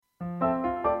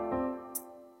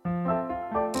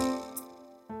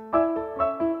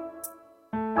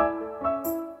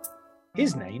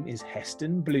His name is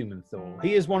Heston Blumenthal.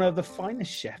 He is one of the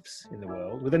finest chefs in the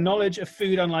world, with a knowledge of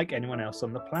food unlike anyone else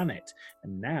on the planet.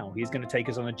 And now he's going to take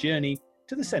us on a journey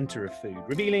to the centre of food,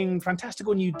 revealing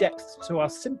fantastical new depths to our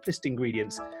simplest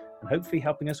ingredients, and hopefully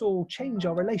helping us all change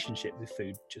our relationship with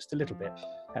food just a little bit.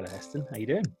 Hello, Heston. How you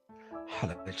doing?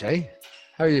 Hello, Jay.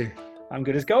 How are you? I'm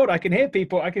good as gold. I can hear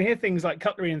people. I can hear things like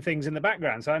cutlery and things in the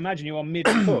background. So I imagine you are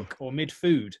mid-cook or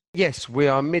mid-food. Yes, we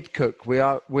are mid-cook. We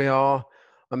are.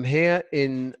 I'm here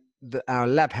in our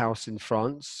lab house in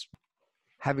France,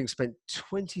 having spent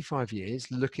 25 years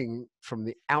looking from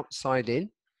the outside in.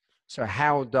 So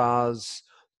how does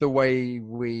the way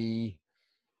we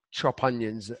chop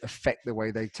onions affect the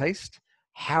way they taste?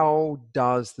 How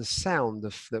does the sound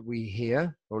that we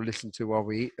hear or listen to while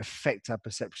we eat affect our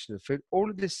perception of food? All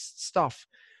of this stuff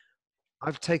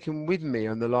I've taken with me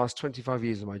on the last 25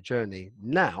 years of my journey.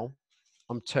 Now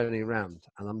I'm turning around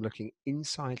and I'm looking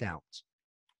inside out.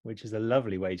 Which is a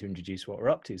lovely way to introduce what we're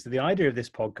up to. So the idea of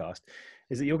this podcast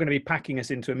is that you're going to be packing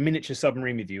us into a miniature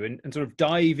submarine with you and sort of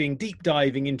deep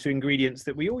diving into ingredients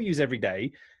that we all use every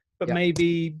day, but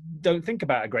maybe don't think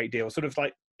about a great deal, sort of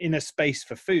like in a space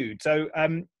for food. So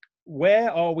where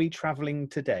are we traveling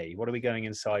today? What are we going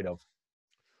inside of?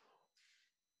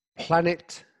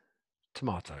 Planet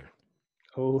Tomato.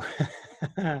 Oh,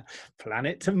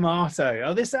 Planet Tomato.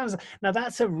 Oh, this sounds... Now,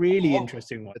 that's a really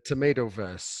interesting one. A tomato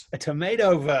verse. A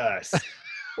tomato verse.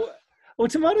 Well,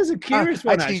 tomatoes are a curious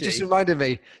one, actually. You just reminded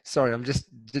me. Sorry, I'm just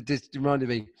reminded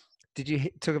me. Did you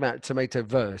talk about tomato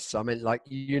verse? I meant like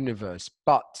universe,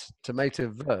 but tomato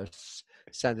verse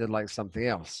sounded like something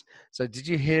else. So did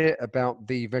you hear about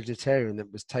the vegetarian that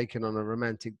was taken on a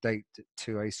romantic date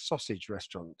to a sausage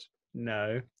restaurant?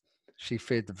 No. She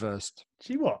feared the verst.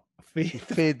 She what?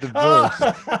 Feared the verst.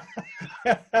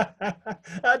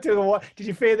 That took a while. Did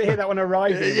you fear to hear that one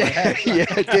arriving in my head? Yeah,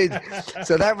 it did.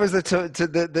 So that was the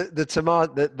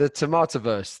tomato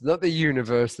verse, not the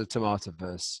universe, the tomato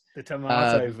verse. The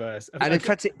tomato verse. And in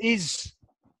fact, it is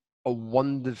a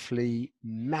wonderfully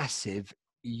massive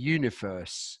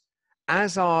universe,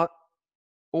 as are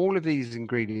all of these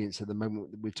ingredients at the moment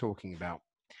that we're talking about.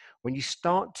 When you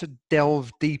start to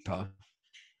delve deeper,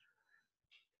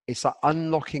 it's like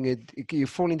you're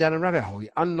falling down a rabbit hole.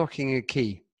 You're unlocking a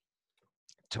key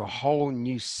to a whole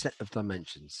new set of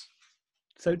dimensions.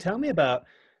 So tell me about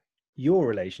your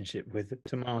relationship with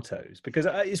tomatoes, because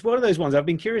it's one of those ones I've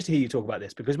been curious to hear you talk about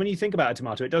this, because when you think about a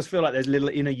tomato, it does feel like there's a little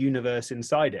inner universe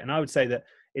inside it. And I would say that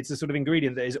it's a sort of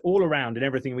ingredient that is all around in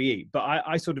everything we eat, but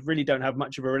I sort of really don't have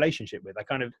much of a relationship with. I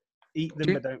kind of eat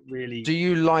them, but don't really. Do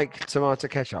you like tomato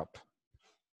ketchup?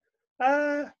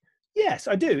 Yes,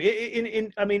 I do.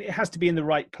 I mean, it has to be in the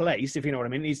right place, if you know what I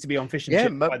mean. It needs to be on fish and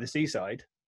chips by the seaside.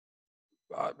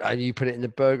 And you put it in the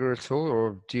burger at all,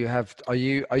 or do you have? Are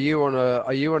you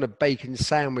on a bacon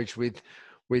sandwich with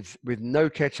no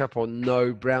ketchup or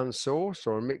no brown sauce,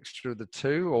 or a mixture of the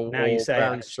two, or now you say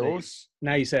brown sauce?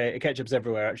 Now you say it. Ketchup's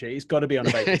everywhere. Actually, it's got to be on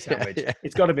a bacon sandwich. Yeah.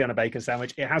 It's got to be on a bacon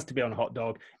sandwich. It has to be on a hot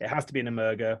dog. It has to be in a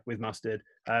burger with mustard.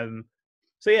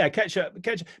 So yeah, ketchup.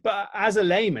 But as a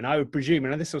layman, I would presume,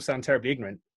 and this will sound terribly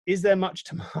ignorant, is there much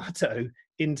tomato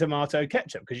in tomato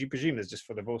ketchup? Because you presume there's just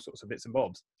full of all sorts of bits and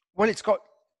bobs. Well, it's got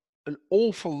an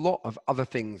awful lot of other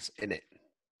things in it.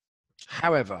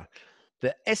 However,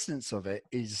 the essence of it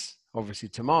is obviously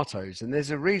tomatoes. And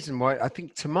there's a reason why I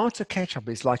think tomato ketchup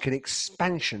is like an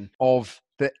expansion of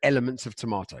the elements of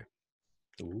tomato.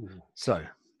 Ooh. So,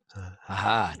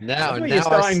 now you're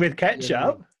starting with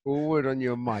ketchup. Forward on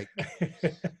your mic.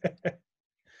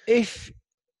 If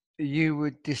you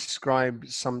would describe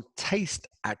some taste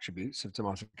attributes of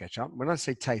tomato ketchup, when I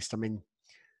say taste, I mean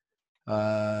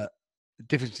the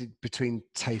difference between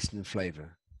taste and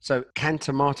flavor. So, can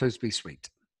tomatoes be sweet?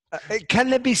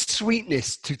 Can there be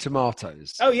sweetness to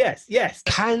tomatoes? Oh, yes.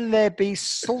 Can there be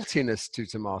saltiness to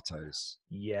tomatoes?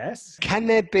 Yes. Can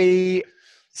there be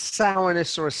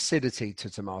sourness or acidity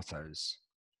to tomatoes?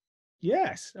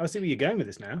 Yes. I see where you're going with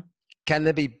this now. Can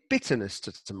there be bitterness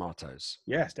to tomatoes?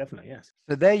 Yes, definitely, yes.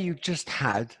 So there you just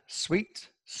had sweet,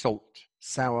 salt,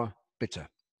 sour, bitter.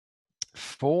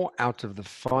 4 out of the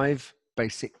 5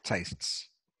 basic tastes.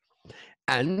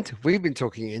 And we've been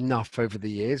talking enough over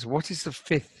the years. What is the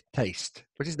 5th taste?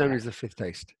 What is known as the 5th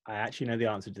taste? I actually know the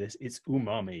answer to this. It's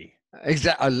umami.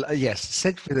 Exactly. Yes.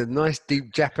 Said with a nice,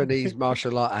 deep Japanese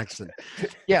martial art accent.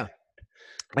 Yeah.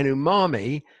 And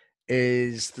umami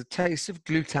is the taste of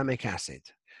glutamic acid.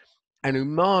 And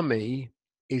umami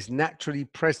is naturally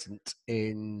present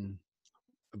in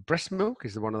breast milk,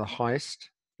 is one of the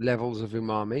highest levels of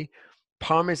umami,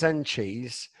 Parmesan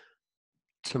cheese,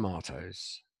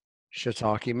 tomatoes,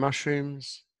 shiitake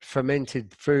mushrooms,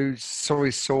 fermented foods, soy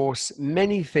sauce,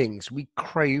 many things. We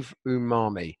crave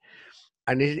umami.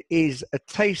 And it is a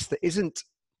taste that isn't,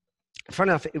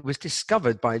 funny enough, it was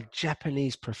discovered by a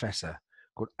Japanese professor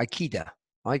called Ikeda,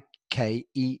 Ikeda,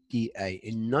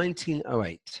 in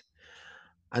 1908.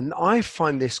 And I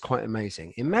find this quite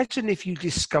amazing. Imagine if you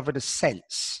discovered a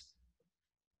sense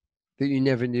that you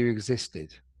never knew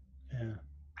existed. Yeah.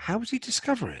 How would you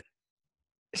discover it?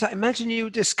 It's like, imagine you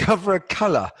discover a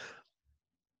color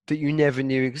that you never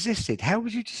knew existed. How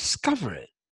would you discover it?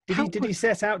 Did he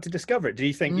set out to discover it? Did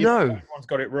he think, no, everyone's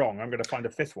got it wrong, I'm going to find a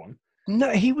fifth one?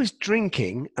 No, he was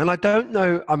drinking, and I don't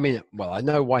know. I mean, well, I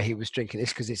know why he was drinking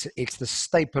this, because it's the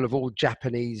staple of all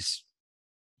Japanese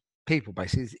people.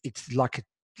 Basically, it's like a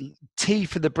tea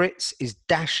for the Brits is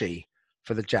dashi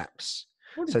for the Japs.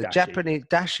 So the Japanese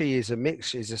dashi is a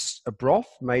mix, is a broth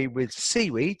made with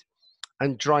seaweed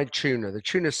and dried tuna. The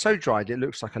tuna is so dried it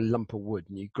looks like a lump of wood,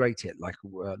 and you grate it like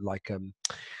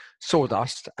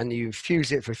sawdust, and you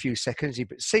infuse it for a few seconds. You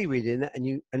put seaweed in it,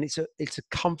 and it's a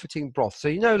comforting broth. So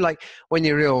like when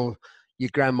you're ill, your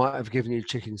gran might have given you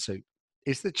chicken soup.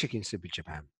 It's the chicken soup of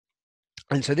Japan.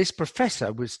 And so this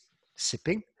professor was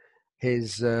sipping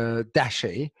his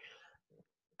dashi,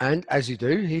 and as you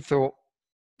do, he thought,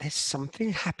 "There's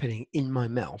something happening in my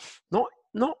mouth. Not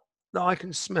that I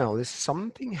can smell. There's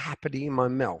something happening in my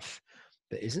mouth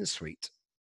that isn't sweet.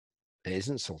 It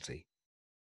isn't salty.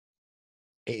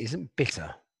 It isn't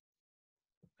bitter,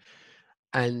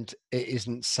 and it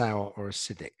isn't sour or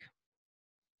acidic.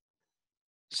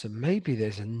 So maybe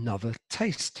there's another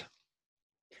taste."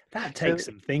 That takes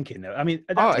some thinking, though. I mean,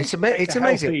 it's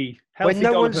amazing. Healthy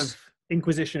dollop of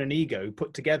Inquisition and ego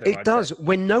put together. It does.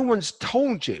 When no one's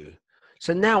told you.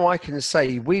 So now I can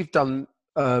say we've done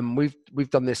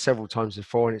this several times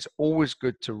before, and it's always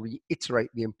good to reiterate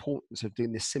the importance of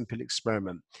doing this simple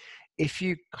experiment. If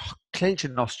you clench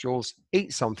your nostrils,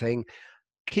 eat something,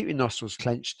 keep your nostrils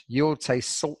clenched, you'll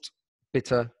taste salt,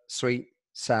 bitter, sweet,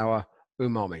 sour,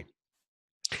 umami.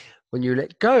 When you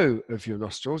let go of your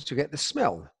nostrils, you get the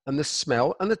smell, and the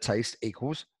smell and the taste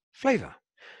equals flavor.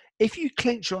 If you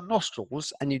clench your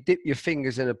nostrils and you dip your finger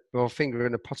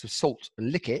in a pot of salt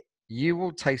and lick it, you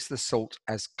will taste the salt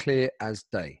as clear as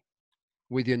day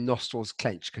with your nostrils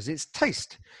clenched, because it's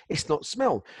taste, it's not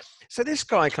smell. So this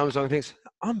guy comes along and thinks,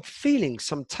 I'm feeling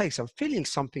some taste. I'm feeling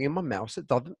something in my mouth that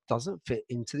doesn't fit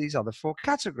into these other four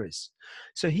categories.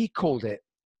 So he called it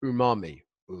umami.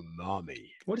 Umami.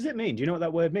 What does it mean? Do you know what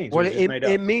that word means? Well,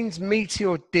 it means meaty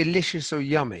or delicious or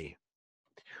yummy,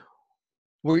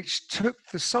 which took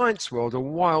the science world a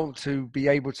while to be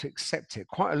able to accept it.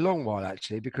 Quite a long while,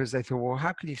 actually, because they thought, well,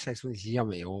 how can you say something's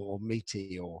yummy or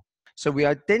meaty? So we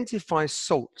identify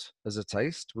salt as a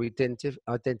taste. We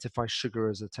identify sugar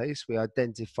as a taste. We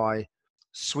identify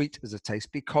sweet as a taste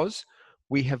because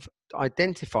we have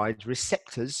identified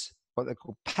receptors, what they're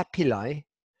called papillae,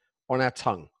 on our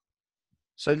tongue.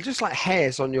 So just like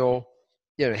hairs on your,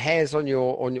 hairs on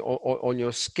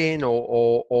your skin,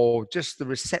 or just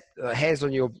the hairs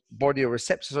on your body, or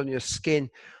receptors on your skin,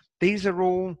 these are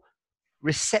all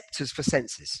receptors for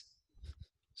senses.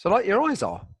 So like your eyes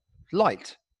are,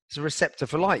 light is a receptor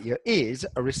for light. Your ears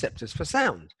are receptors for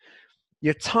sound.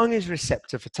 Your tongue is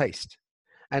receptor for taste.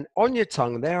 And on your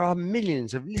tongue, there are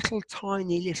millions of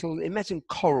tiny little, imagine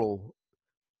coral.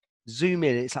 Zoom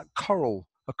in, it's like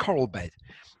a coral bed.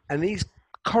 And these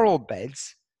coral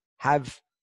beds have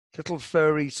little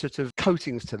furry sort of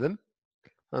coatings to them,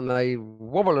 and they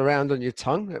wobble around on your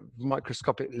tongue at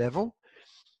microscopic level,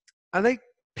 and they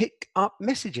pick up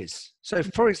messages. So,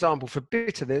 for example, for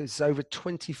bitter, there's over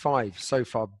 25 so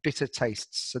far bitter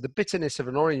tastes. So the bitterness of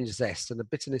an orange zest and the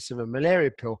bitterness of a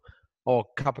malaria pill or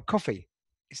cup of coffee,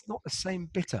 it's not the same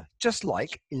bitter. Just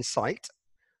like in sight,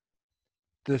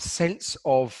 the sense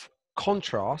of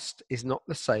contrast is not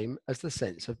the same as the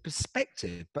sense of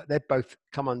perspective, but they both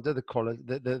come under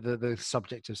the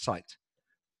subject of sight.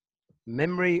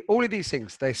 Memory, all of these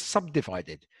things, they're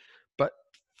subdivided. But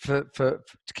for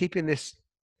keeping this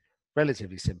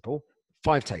relatively simple,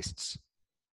 5 tastes.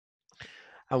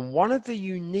 And one of the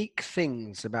unique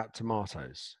things about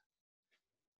tomatoes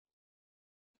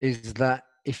is that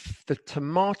if the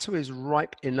tomato is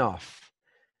ripe enough,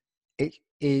 it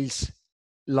is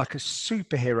like a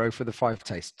superhero for the 5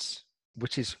 tastes,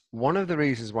 which is one of the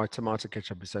reasons why tomato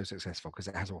ketchup is so successful, because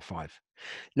it has all 5.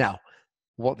 Now,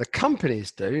 what the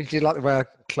companies do you like the way I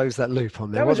close that loop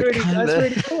on there? That's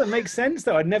really cool. It makes sense,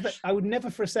 though. I would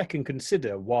never for a second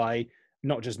consider why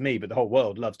not just me, but the whole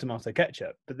world loves tomato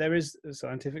ketchup. But there is a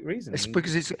scientific reason. It's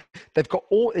because it's got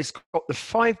the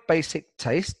 5 basic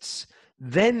tastes.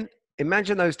 Then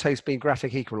imagine those tastes being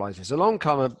graphic equalizers. Along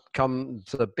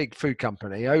comes a big food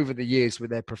company over the years with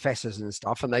their professors and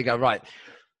stuff, and they go, right,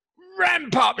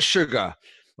 ramp up sugar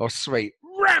or sweet,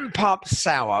 ramp up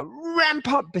sour, ramp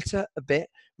up bitter a bit,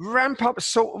 ramp up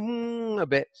salt a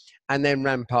bit, and then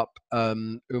ramp up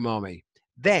umami.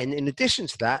 Then, in addition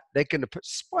to that, they're going to put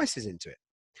spices into it.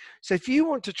 So if you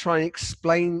want to try and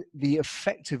explain the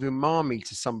effect of umami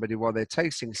to somebody while they're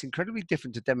tasting, it's incredibly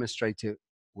different to demonstrate it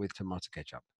with tomato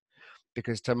ketchup,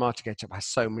 because tomato ketchup has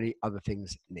so many other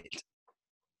things in it.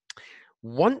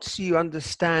 Once you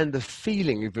understand the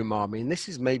feeling of umami, and this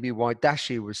is maybe why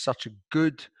dashi was such a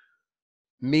good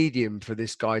medium for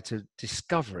this guy to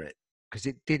discover it, because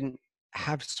it didn't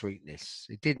have sweetness.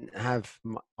 It didn't have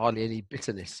hardly any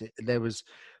bitterness. There was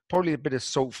probably a bit of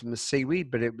salt from the seaweed,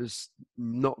 but it was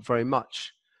not very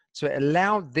much. So it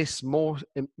allowed this more,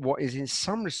 what is in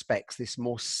some respects, this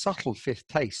more subtle fifth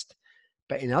taste,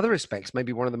 but in other respects,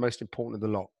 maybe one of the most important of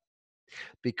the lot.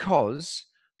 Because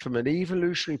from an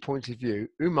evolutionary point of view,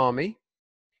 umami,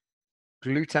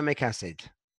 glutamic acid,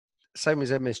 same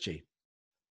as MSG.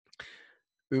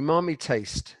 Umami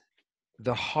taste,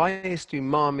 the highest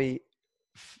umami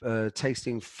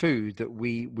tasting food that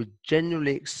we would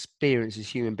generally experience as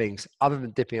human beings, other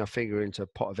than dipping our finger into a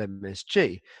pot of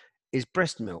MSG, is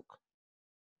breast milk.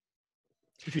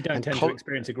 Which we don't tend to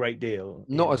experience a great deal.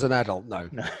 Not as an adult, no.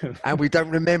 And we don't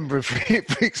remember if we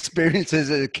experienced it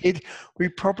as a kid. We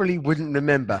probably wouldn't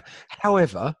remember.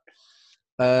 However,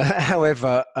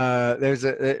 there's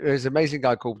an amazing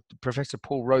guy called Professor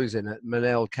Paul Rosen at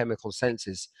Monell Chemical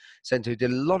Senses Center who did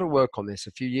a lot of work on this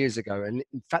a few years ago. And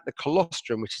in fact, the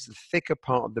colostrum, which is the thicker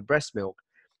part of the breast milk,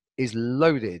 is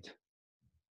loaded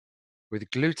with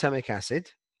glutamic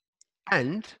acid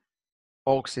and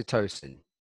oxytocin.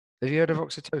 Have you heard of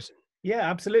oxytocin? Yeah,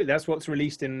 absolutely. That's what's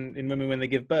released in women when they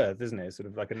give birth, isn't it? Sort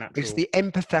of like a natural... It's the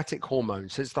empathetic hormone.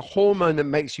 So it's the hormone that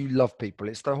makes you love people.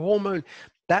 It's the hormone.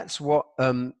 That's what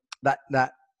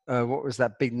what was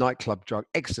that big nightclub drug?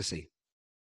 Ecstasy.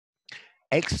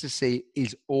 Ecstasy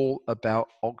is all about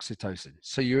oxytocin.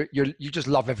 So you just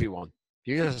love everyone.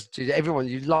 You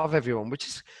love everyone, which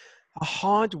is a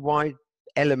hardwired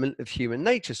element of human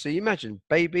nature. So you imagine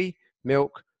baby,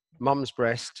 milk, mum's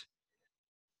breast.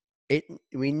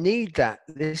 We need that.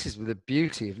 This is the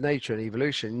beauty of nature and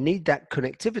evolution. Need that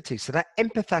connectivity. So that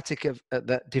empathetic of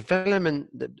that development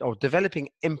or developing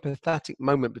empathetic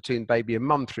moment between baby and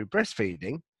mum through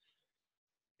breastfeeding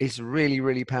is really,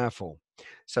 really powerful.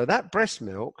 So that breast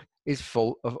milk is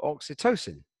full of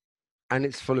oxytocin, and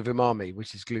it's full of umami,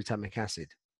 which is glutamic acid.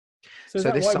 So is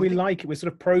that why we like it? We're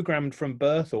sort of programmed from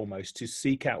birth almost to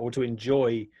seek out or to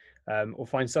enjoy or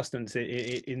find sustenance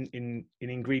in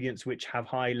ingredients which have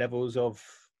high levels of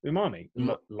umami,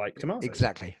 like tomatoes.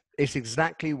 Exactly. It's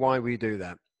exactly why we do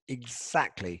that.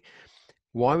 Exactly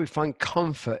why we find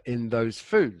comfort in those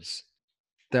foods.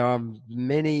 There are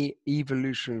many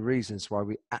evolutionary reasons why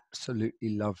we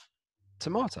absolutely love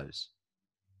tomatoes.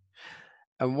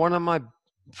 And one of my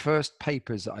first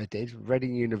papers that I did,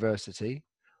 Reading University,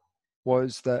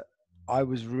 was that I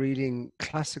was reading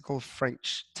classical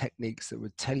French techniques that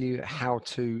would tell you how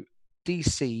to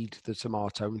de-seed the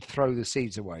tomato and throw the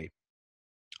seeds away.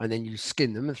 And then you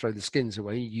skin them and throw the skins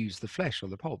away, you use the flesh or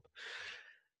the pulp.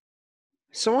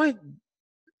 So I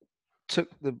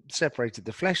separated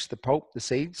the flesh, the pulp, the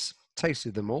seeds,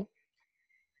 tasted them all.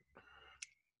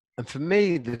 And for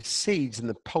me, the seeds and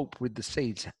the pulp with the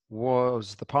seeds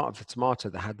was the part of the tomato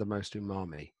that had the most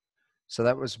umami. So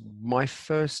that was my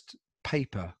first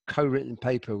paper, co-written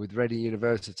paper with Reading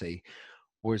University,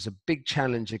 was a big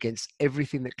challenge against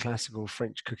everything that classical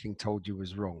French cooking told you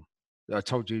was wrong. I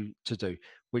told you to do,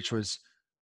 which was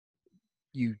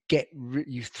you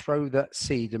throw that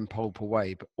seed and pulp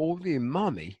away, but all the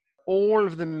umami, all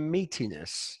of the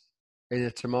meatiness in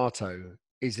a tomato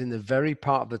is in the very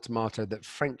part of the tomato that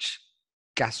French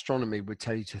gastronomy would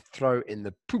tell you to throw in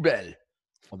the poubelle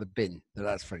or the bin.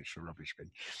 That's French for rubbish bin.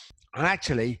 And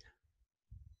actually,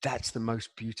 that's the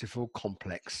most beautiful,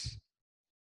 complex,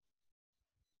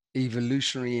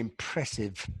 evolutionary,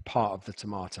 impressive part of the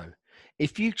tomato.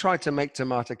 If you try to make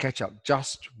tomato ketchup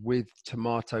just with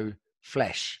tomato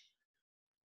flesh,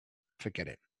 forget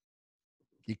it.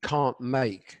 You can't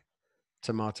make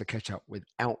tomato ketchup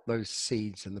without those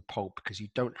seeds and the pulp because you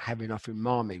don't have enough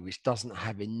umami, which doesn't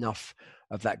have enough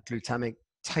of that glutamic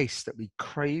taste that we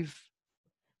crave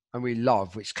and we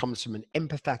love, which comes from an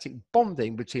empathetic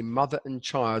bonding between mother and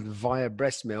child via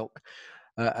breast milk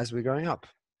as we're growing up.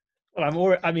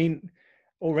 Well,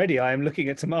 already I am looking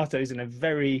at tomatoes in a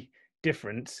very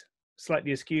different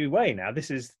slightly askew way now. This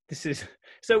is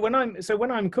so when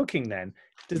I'm cooking, then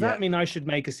does Yeah. that mean I should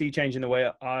make a sea change in the way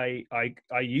I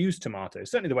use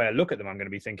tomatoes? Certainly the way I look at them, I'm going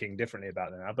to be thinking differently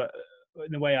about them now, but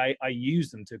in the way I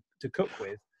use them to cook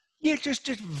with. Yeah, just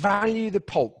value the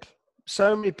pulp.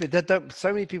 So many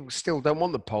people still don't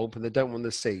want the pulp and they don't want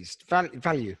the seeds.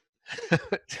 Value.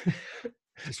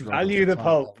 Value the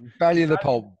pulp. Value the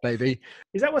pulp, baby.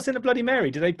 Is that what's in a Bloody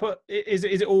Mary? Do they put? Is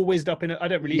it all whizzed up in? I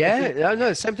don't really. Yeah,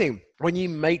 no, same thing. When you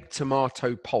make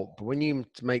tomato pulp, when you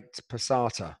make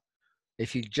passata,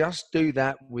 if you just do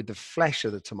that with the flesh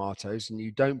of the tomatoes and you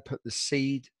don't put the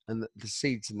seed and the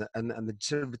seeds and the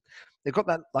sort of, they've got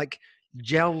that like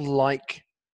gel-like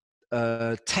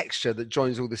texture that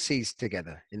joins all the seeds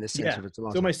together in the center of a tomato.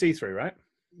 It's almost see-through, right?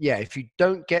 Yeah, if you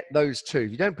don't get those two,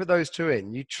 if you don't put those two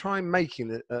in, you try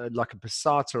making it like a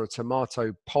passata or a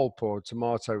tomato pulp or a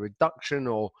tomato reduction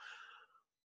or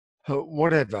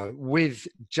whatever with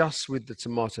the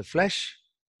tomato flesh,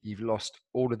 you've lost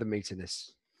all of the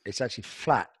meatiness. It's actually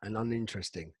flat and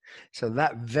uninteresting. So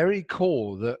that very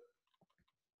core that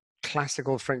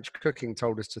classical French cooking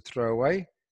told us to throw away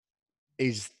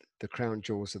is the crown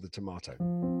jewels of the tomato.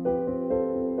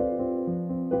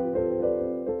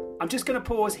 I'm just going to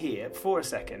pause here for a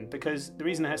second because the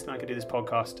reason Heston and I could do this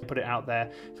podcast and put it out there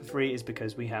for free is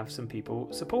because we have some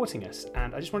people supporting us.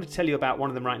 And I just wanted to tell you about one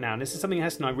of them right now. And this is something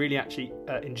Heston and I really actually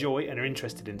enjoy and are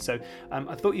interested in. So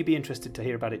I thought you'd be interested to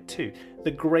hear about it too. The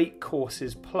Great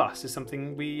Courses Plus is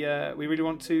something we really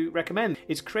want to recommend.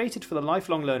 It's created for the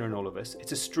lifelong learner in all of us.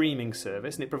 It's a streaming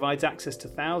service and it provides access to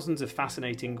thousands of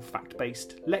fascinating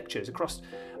fact-based lectures across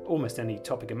almost any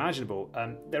topic imaginable.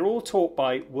 They're all taught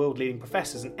by world-leading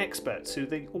professors and experts who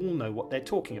they all know what they're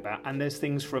talking about. And there's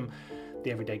things from the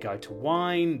Everyday Guide to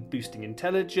Wine, boosting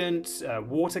intelligence,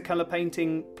 watercolour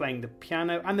painting, playing the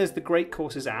piano, and there's the Great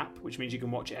Courses app, which means you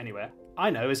can watch it anywhere. I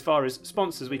know, as far as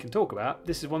sponsors we can talk about,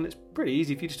 this is one that's pretty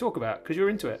easy for you to talk about because you're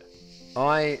into it.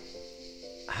 I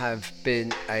have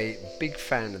been a big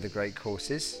fan of the Great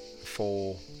Courses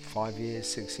for 5 years,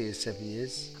 6 years, 7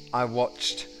 years. I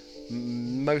watched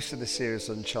most of the series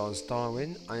on Charles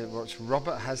Darwin. I watched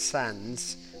Robert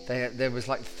Hassan's. There was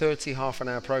like 30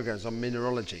 half-an-hour programs on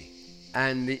mineralogy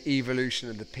and the evolution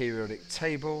of the periodic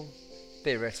table,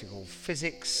 theoretical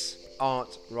physics,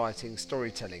 art, writing,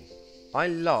 storytelling. I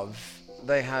love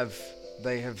they have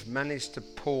managed to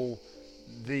pull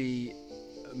the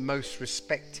most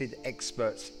respected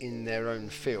experts in their own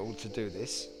field to do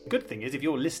this. The good thing is, if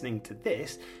you're listening to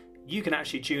this, you can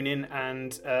actually tune in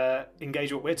and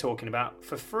engage what we're talking about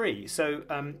for free. So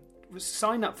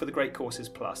sign up for the Great Courses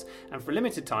Plus, and for a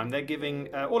limited time they're giving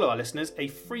all of our listeners a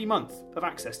free month of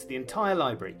access to the entire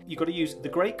library. You've got to use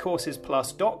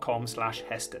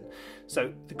thegreatcoursesplus.com/Heston.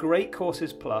 So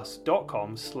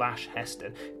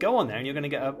thegreatcoursesplus.com/Heston. Go on there and you're going to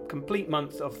get a complete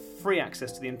month of free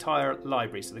access to the entire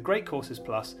library. So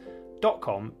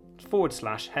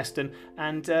thegreatcoursesplus.com/Heston,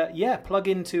 and plug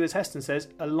into, as Heston says,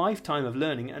 a lifetime of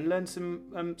learning and learn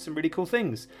some really cool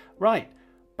things. Right,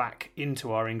 back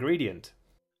into our ingredient.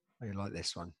 I like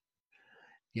this one.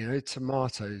 You know,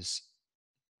 tomatoes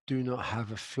do not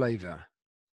have a flavor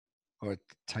or a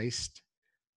taste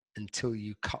until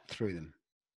you cut through them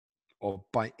or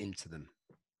bite into them.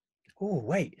 Oh,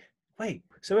 wait.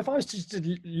 So if I was just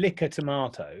to lick a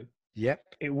tomato,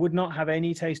 yep, it would not have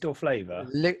any taste or flavor?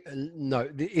 No,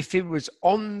 if it was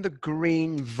on the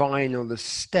green vine or the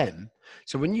stem.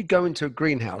 So when you go into a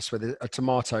greenhouse with a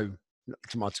tomato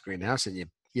greenhouse in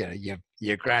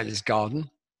your granny's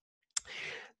garden,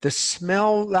 the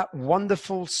smell, that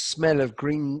wonderful smell of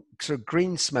green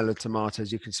smell of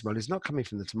tomatoes you can smell is not coming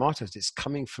from the tomatoes. It's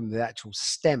coming from the actual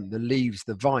stem, the leaves,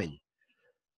 the vine.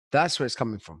 That's where it's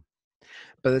coming from.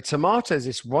 But the tomato is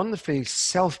this wonderfully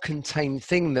self-contained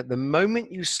thing that the moment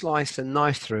you slice a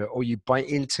knife through it or you bite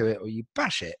into it or you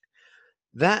bash it,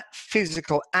 that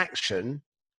physical action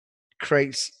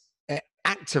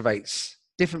activates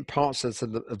different parts of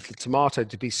the tomato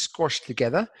to be squashed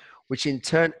together, which in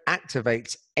turn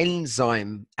activates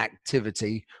enzyme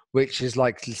activity, which is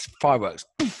like fireworks.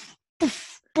 Poof,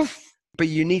 poof, poof. But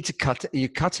you need to cut it. You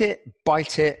cut it,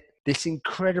 bite it. This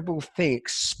incredible thing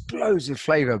explodes with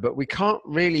flavor, but we can't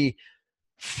really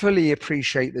fully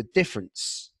appreciate the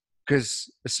difference because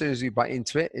as soon as you bite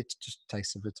into it, it just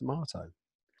tastes of a tomato.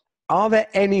 Are there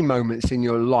any moments in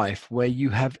your life where you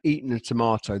have eaten a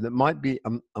tomato that might be,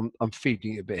 I'm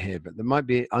feeding you a bit here, but there might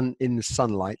be in the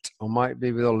sunlight, or might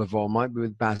be with olive oil, might be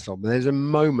with basil, but there's a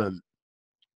moment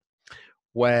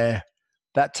where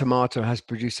that tomato has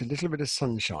produced a little bit of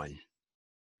sunshine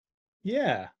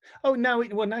Yeah. Oh, now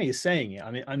you're saying it.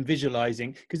 I mean, I'm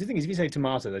visualizing, because the thing is, if you say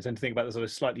tomato, I tend to think about the sort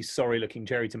of slightly sorry-looking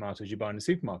cherry tomatoes you buy in the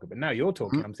supermarket. But now you're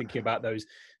talking, Mhm. I'm thinking about those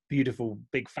beautiful,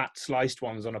 big, fat, sliced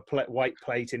ones on a white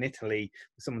plate in Italy.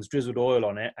 Someone's drizzled oil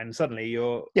on it, and suddenly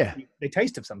Yeah, they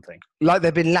taste of something. like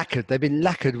they've been lacquered. They've been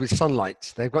lacquered with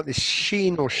sunlight. They've got this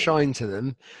sheen or shine to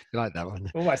them. You like that one?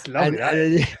 Oh, that's lovely. And, That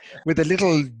is. and with the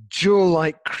little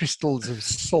jewel-like crystals of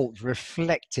salt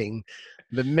reflecting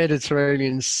the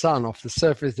Mediterranean sun off the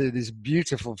surface of this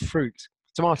beautiful fruit.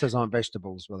 Tomatoes aren't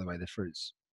vegetables, by the way; they're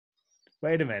fruits.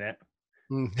 Wait a minute.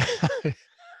 Mm. Wait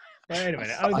a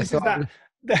minute. Oh, I this is thought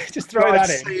that. Just throw that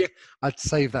in. I'd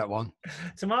save that one.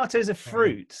 Tomatoes are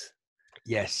fruits.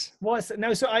 Yes. What's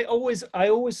no? So I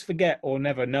always forget or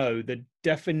never know the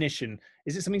definition.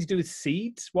 Is it something to do with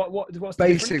seeds? What's the difference?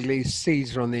 Basically,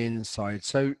 seeds are on the inside.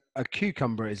 So a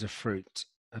cucumber is a fruit.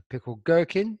 A pickled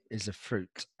gherkin is a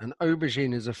fruit. An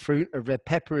aubergine is a fruit. A red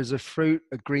pepper is a fruit.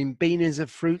 A green bean is a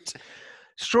fruit.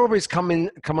 Strawberries come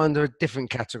under a different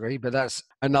category, but that's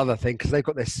another thing because they've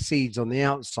got their seeds on the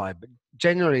outside. But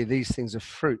generally, these things are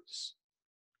fruits.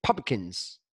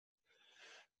 Pumpkins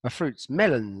are fruits.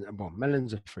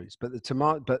 Melons are fruits, but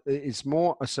but it's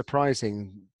more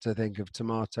surprising to think of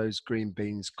tomatoes, green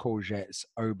beans, courgettes,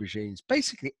 aubergines.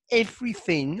 Basically,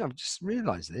 everything. I've just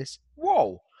realised this.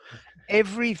 Whoa!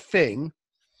 Everything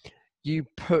you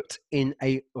put in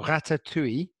a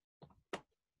ratatouille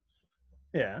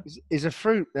Yeah. is a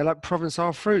fruit. They're like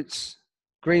Provençal fruits.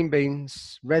 Green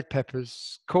beans, red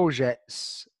peppers,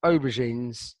 courgettes,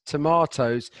 aubergines,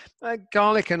 tomatoes,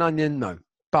 garlic and onion, no.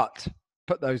 But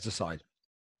put those aside.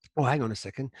 Oh, hang on a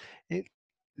second.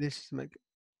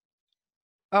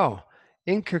 Oh,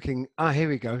 in cooking. Here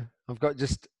we go. I've got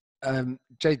just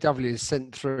JW has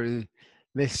sent through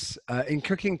this. In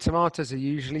cooking, tomatoes are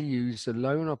usually used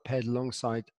alone or paired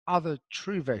alongside other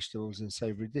true vegetables in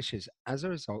savory dishes. As a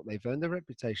result, they've earned a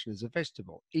reputation as a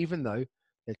vegetable, even though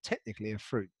they're technically a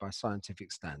fruit by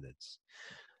scientific standards.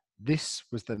 This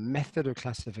was the method of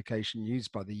classification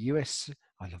used by the US.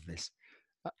 I love this.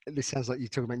 This sounds like you're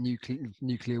talking about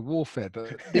nuclear warfare,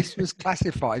 but this was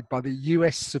classified by the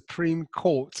US Supreme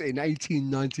Court in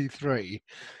 1893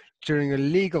 during a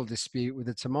legal dispute with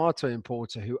a tomato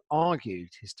importer who argued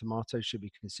his tomatoes should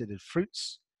be considered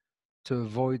fruits to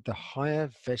avoid the higher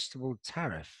vegetable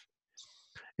tariff.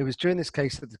 It was during this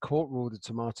case that the court ruled the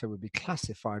tomato would be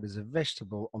classified as a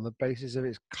vegetable on the basis of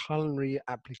its culinary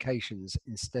applications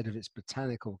instead of its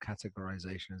botanical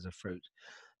categorization as a fruit.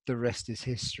 The rest is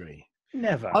history.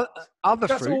 Never. Other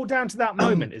That's fruit, all down to that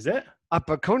moment, is it?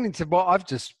 according to what I've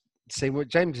just seen, what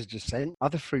James has just said,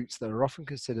 other fruits that are often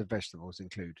considered vegetables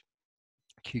include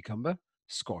cucumber,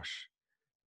 squash,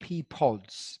 pea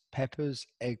pods, peppers,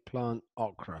 eggplant,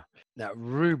 okra. Now,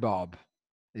 rhubarb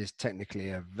is technically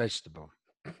a vegetable.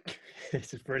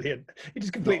 This is brilliant. You're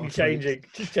just Not completely a fruit.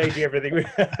 just changing everything.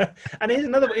 And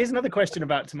here's another question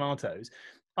about tomatoes.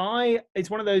 It's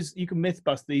one of those, you can myth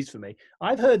bust these for me.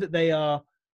 I've heard that they are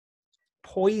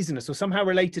poisonous or somehow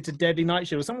related to deadly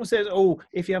nightshade, or someone says, oh,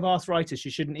 if you have arthritis you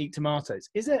shouldn't eat tomatoes.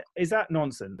 Is that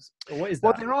nonsense, or what is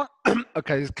Well, that? there are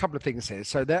okay. There's a couple of things here.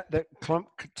 So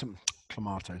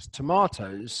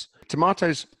tomatoes.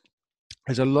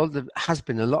 Has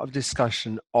been a lot of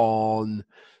discussion on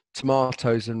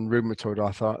tomatoes and rheumatoid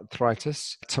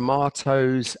arthritis,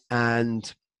 tomatoes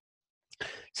and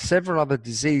several other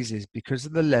diseases because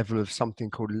of the level of something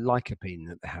called lycopene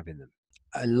that they have in them.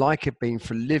 And lycopene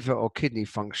for liver or kidney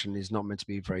function is not meant to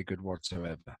be very good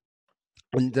whatsoever.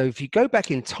 And if you go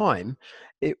back in time,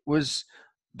 they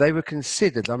were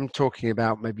considered, I'm talking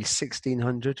about maybe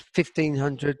 1500 to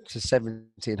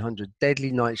 1700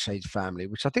 deadly nightshade family,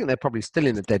 which I think they're probably still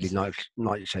in the deadly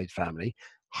nightshade family.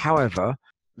 However,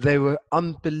 they were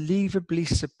unbelievably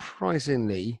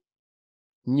surprisingly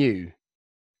new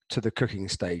to the cooking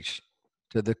stage,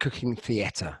 to the cooking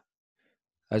theatre,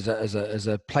 as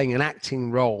a playing an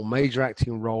major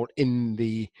acting role in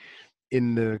the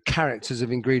characters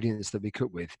of ingredients that we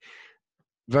cook with.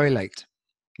 Very late,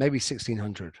 maybe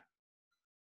 1600.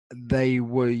 They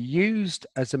were used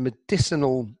as a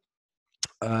medicinal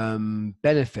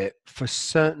benefit for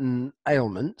certain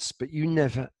ailments, but you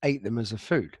never ate them as a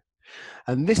food.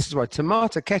 And this is why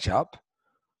tomato ketchup,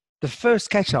 the first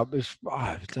ketchup is,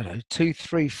 I don't know, 200,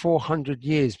 300, 400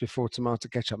 years before tomato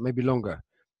ketchup, maybe longer.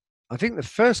 I think the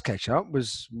first ketchup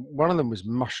one of them was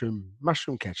mushroom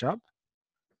ketchup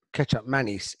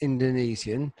manis,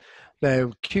 Indonesian. There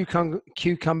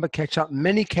cucumber ketchup,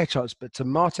 many ketchups, but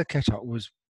tomato ketchup was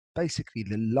basically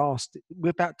the last. We're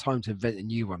about time to invent a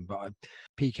new one, but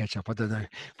pea ketchup, I don't know.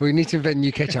 But we need to invent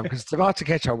new ketchup because tomato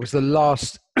ketchup was the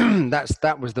last.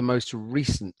 That was the most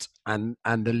recent and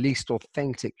the least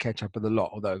authentic ketchup of the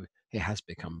lot. Although it has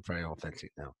become very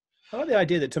authentic now. I like the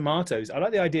idea that tomatoes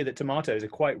are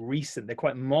quite recent. They're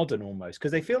quite modern almost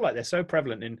because they feel like they're so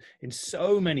prevalent in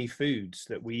so many foods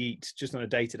that we eat just on a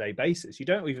day-to-day basis. You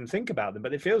don't even think about them,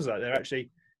 but it feels like they're actually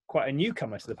quite a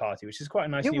newcomer to the party, which is quite a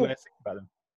nice new way to think about them.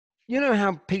 You know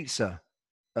how pizza,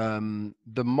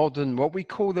 the modern, what we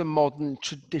call the modern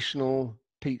traditional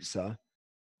pizza,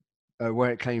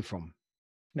 where it came from?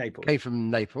 Naples. Came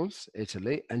from Naples,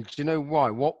 Italy. And do you know why?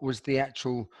 What was the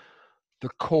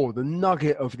core, the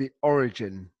nugget of the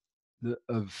origin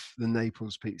of the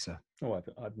Naples pizza? Oh,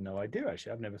 I've no idea,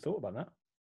 actually. I've never thought about that.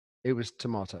 It was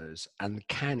tomatoes and the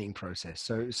canning process.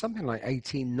 So it was something like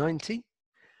 1890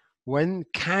 when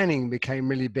canning became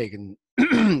really big. And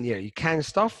you can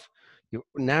stuff.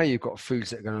 Now you've got foods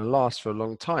that are going to last for a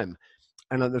long time.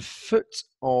 And at the foot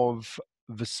of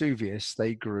Vesuvius,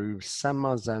 they grew San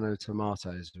Marzano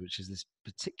tomatoes, which is this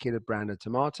particular brand of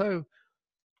tomato. A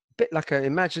bit like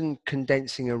imagine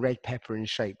condensing a red pepper in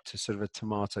shape to sort of a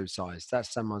tomato size.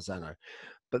 That's San Marzano.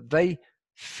 But they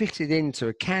fitted into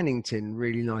a canning tin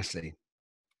really nicely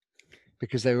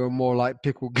because they were more like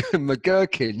pickled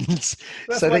gherkins.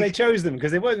 That's why they chose them,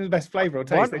 because they weren't the best flavour or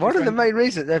taste. One of the main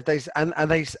reasons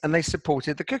they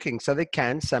supported the cooking, so they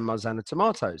canned San Marzano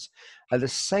tomatoes. At the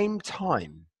same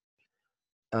time,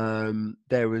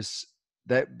 there was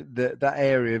that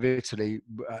area of Italy.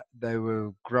 They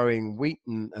were growing wheat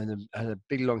and a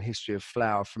big long history of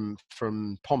flour from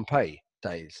Pompeii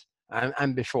days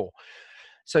and before.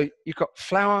 So you've got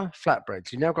flour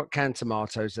flatbreads. You've now got canned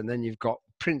tomatoes, and then you've got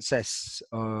Princess.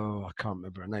 Oh, I can't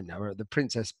remember her name now. The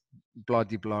Princess blah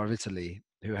de blah of Italy,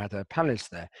 who had her palace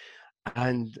there,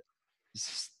 and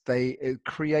they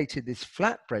created this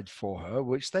flatbread for her,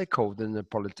 which they called the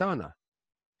Napolitana,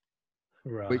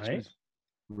 which was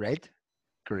red,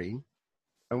 green,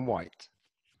 and white.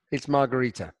 It's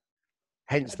margherita.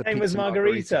 Hence the name was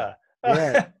Margherita.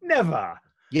 Yeah, never.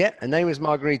 Yeah, her name was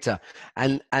Margherita,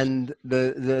 and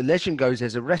the legend goes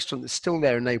there's a restaurant that's still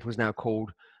there in Naples now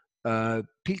called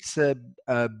Pizza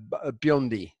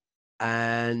Biondi,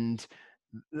 and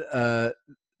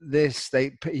this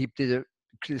guy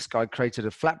created a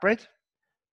flatbread,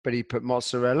 but he put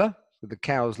mozzarella. The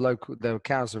cows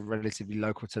are relatively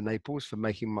local to Naples for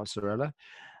making mozzarella.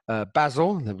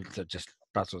 Basil, there were just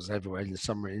basils everywhere in the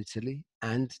summer in Italy,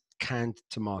 and canned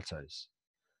tomatoes,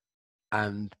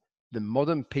 and the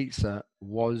modern pizza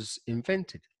was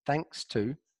invented thanks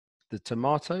to the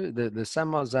tomato, the San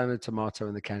Marzano tomato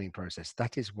and the canning process.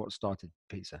 That is what started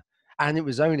pizza. And it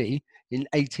was only in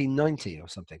 1890 or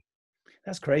something.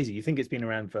 That's crazy. You think it's been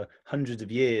around for hundreds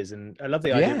of years. And I love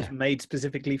the idea it was made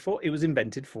specifically it was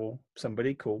invented for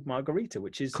somebody called Margherita,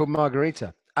 which is... Called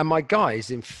Margherita. And my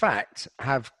guys, in fact,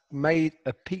 have made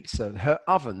a pizza. Her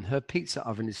pizza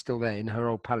oven is still there in her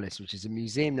old palace, which is a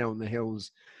museum now on the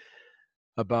hills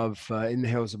above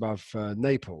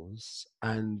Naples.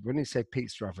 And when you say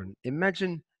pizza oven,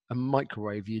 imagine a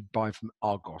microwave you'd buy from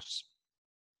Argos,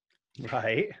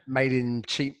 right, made in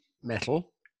cheap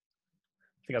metal.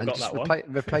 I think I've got that one.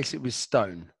 Replace it with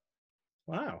stone.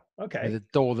 Wow. Okay. With a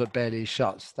door that barely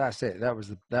shuts. That's it. That was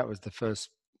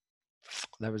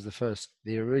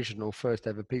the original first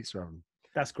ever pizza oven.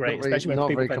 That's great, especially when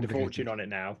people spend a fortune on it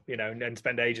now, and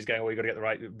spend ages going, you got to get the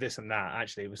right this and that.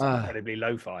 Actually, it was incredibly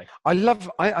lo-fi. One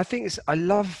of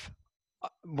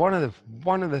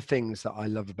the things that I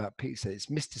love about pizza is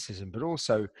mysticism, but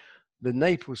also the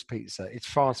Naples pizza. It's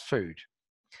fast food,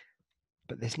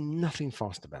 but there's nothing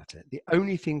fast about it. The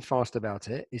only thing fast about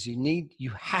it is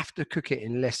you have to cook it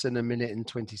in less than a minute and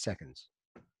 20 seconds.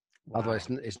 Wow. Otherwise,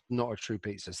 it's not a true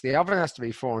pizza. So the oven has to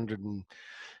be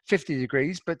 450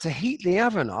 degrees, but to heat the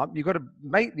oven up, you've got to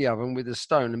make the oven with a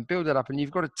stone and build it up, and you've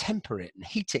got to temper it and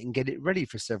heat it and get it ready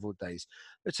for several days.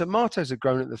 The tomatoes are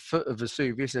grown at the foot of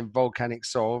Vesuvius in volcanic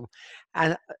soil,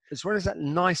 and as well as that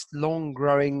nice,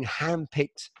 long-growing,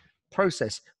 hand-picked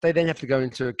process, they then have to go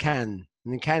into a can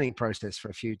in the canning process for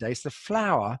a few days. The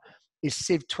flour is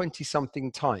sieved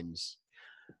 20-something times.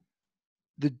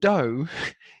 The dough,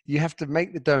 you have to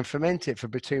make the dough and ferment it for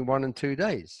between 1 and 2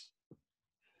 days.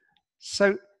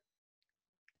 So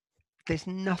there's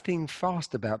nothing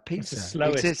fast about pizza.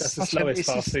 That's the slowest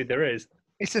fast food there is.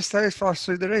 It's the slowest fast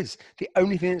food there is. The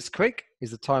only thing that's quick is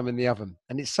the time in the oven.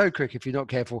 And it's so quick, if you're not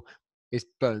careful, it's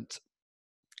burnt.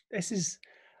 This is...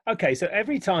 Okay, so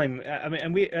every time,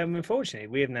 unfortunately,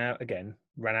 we have now, again,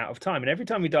 run out of time. And every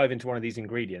time we dive into one of these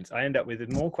ingredients, I end up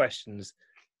with more questions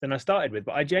than I started with.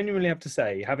 But I genuinely have to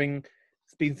say, having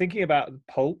been thinking about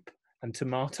pulp and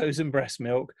tomatoes and breast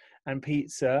milk and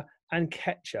pizza and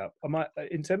ketchup.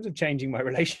 In terms of changing my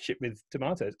relationship with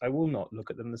tomatoes, I will not look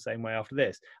at them the same way after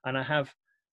this. And I have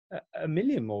a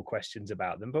million more questions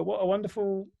about them. But what a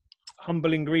wonderful,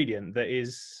 humble ingredient that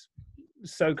is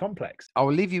so complex. I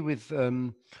will leave you with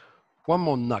one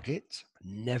more nugget.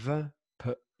 Never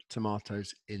put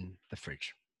tomatoes in the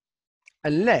fridge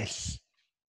unless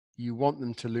you want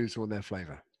them to lose all their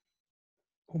flavor.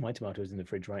 Oh, my tomatoes in the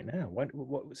fridge right now.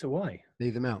 So why?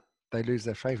 Leave them out. They lose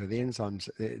their flavor. The enzymes,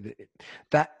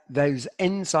 those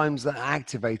enzymes that are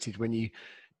activated when you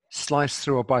slice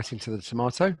through or bite into the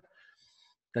tomato,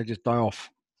 they just die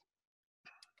off.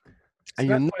 So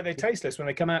that's why they're tasteless when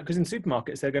they come out, because in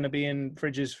supermarkets, they're going to be in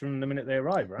fridges from the minute they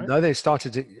arrive, right? No, they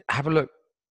started to have a look.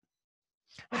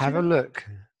 Have a look.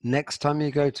 Next time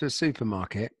you go to a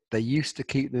supermarket, they used to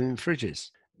keep them in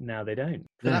fridges. Now they don't.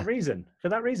 For that reason. For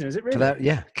that reason, is it really?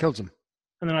 Yeah, kills them.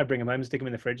 And then I bring them home and stick them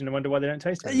in the fridge, and I wonder why they don't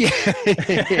taste good. Yeah,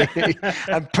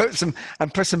 and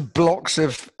put some blocks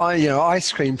of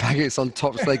ice cream packets on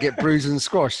top so they get bruised and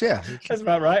squashed. Yeah, that's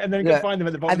about right. And then you can find them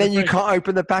at the bottom. And then you can't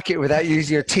open the packet without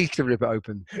using your teeth to rip it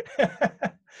open.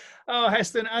 Oh,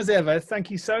 Heston, as ever, thank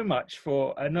you so much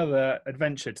for another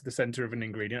adventure to the centre of an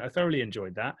ingredient. I thoroughly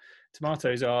enjoyed that.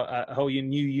 Tomatoes are a whole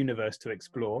new universe to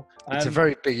explore. It's a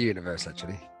very big universe,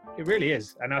 actually. It really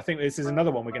is. And I think this is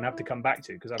another one we're going to have to come back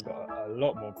to, because I've got a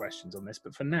lot more questions on this.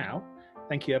 But for now,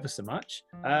 thank you ever so much.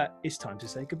 It's time to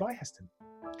say goodbye, Heston.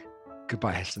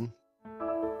 Goodbye, Heston.